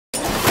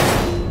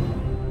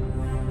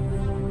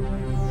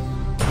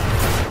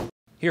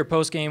Here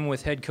postgame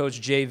with head coach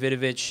Jay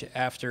Vidovich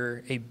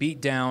after a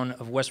beatdown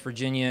of West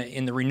Virginia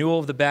in the renewal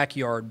of the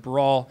backyard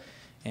brawl.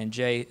 And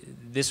Jay,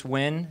 this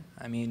win,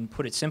 I mean,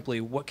 put it simply,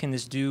 what can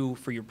this do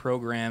for your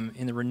program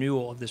in the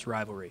renewal of this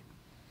rivalry?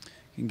 It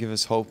can give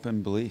us hope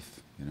and belief.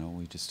 You know,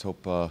 we just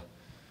hope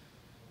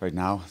right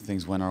now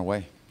things went our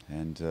way,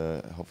 and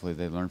hopefully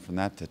they learn from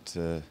that,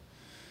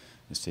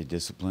 stay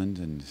disciplined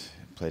and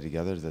play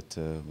together,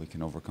 that we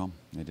can overcome.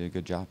 They did a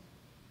good job.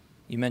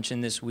 You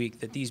mentioned this week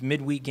that these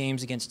midweek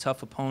games against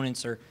tough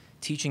opponents are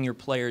teaching your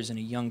players and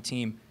a young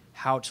team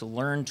how to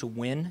learn to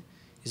win.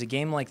 Is a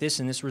game like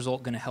this and this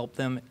result going to help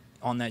them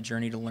on that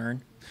journey to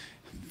learn?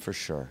 For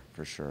sure,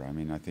 for sure. I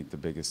mean, I think the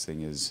biggest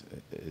thing is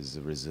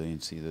the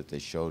resiliency that they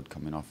showed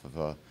coming off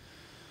of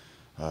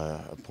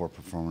a poor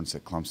performance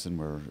at Clemson,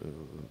 where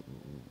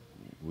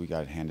we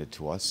got handed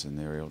to us, and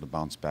they were able to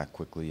bounce back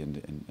quickly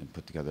and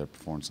put together a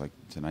performance like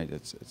tonight.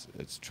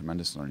 It's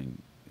tremendous learning,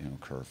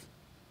 curve.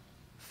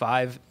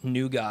 5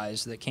 new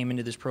guys that came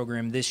into this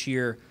program this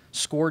year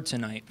scored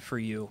tonight for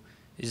you.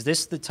 Is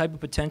this the type of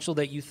potential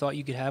that you thought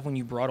you could have when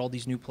you brought all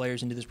these new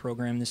players into this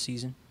program this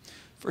season?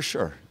 For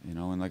sure,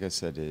 and like I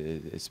said,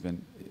 it's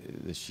been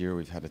this year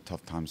we've had a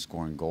tough time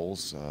scoring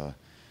goals,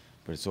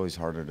 but it's always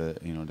harder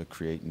to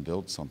create and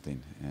build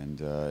something. And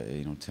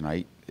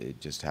tonight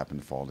it just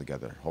happened to fall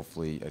together.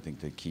 Hopefully, I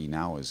think the key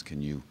now is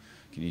can you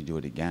do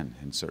it again,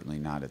 and certainly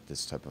not at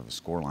this type of a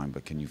scoreline,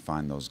 but can you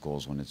find those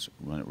goals when it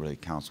really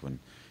counts, when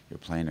you're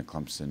playing at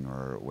Clemson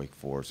or Wake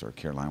Forest or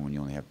Carolina, when you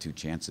only have 2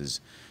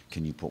 chances,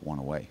 can you put one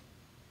away?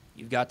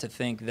 You've got to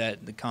think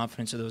that the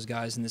confidence of those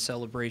guys in the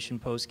celebration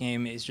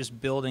post-game is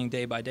just building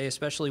day by day,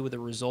 especially with a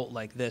result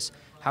like this.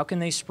 How can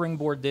they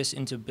springboard this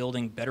into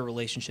building better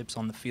relationships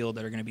on the field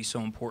that are going to be so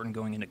important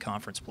going into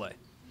conference play?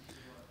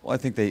 Well, I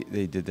think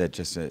they did that,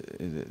 just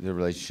their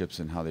relationships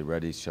and how they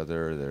read each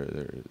other,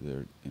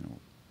 their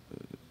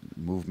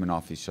movement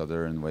off each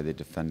other, and the way they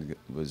defended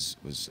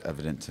was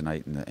evident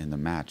tonight in the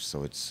match.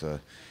 So it's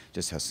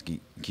just has to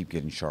keep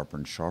getting sharper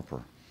and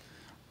sharper.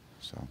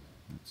 So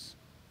it's.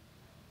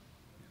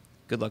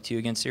 Good luck to you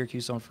against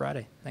Syracuse on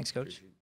Friday. Thanks, Coach.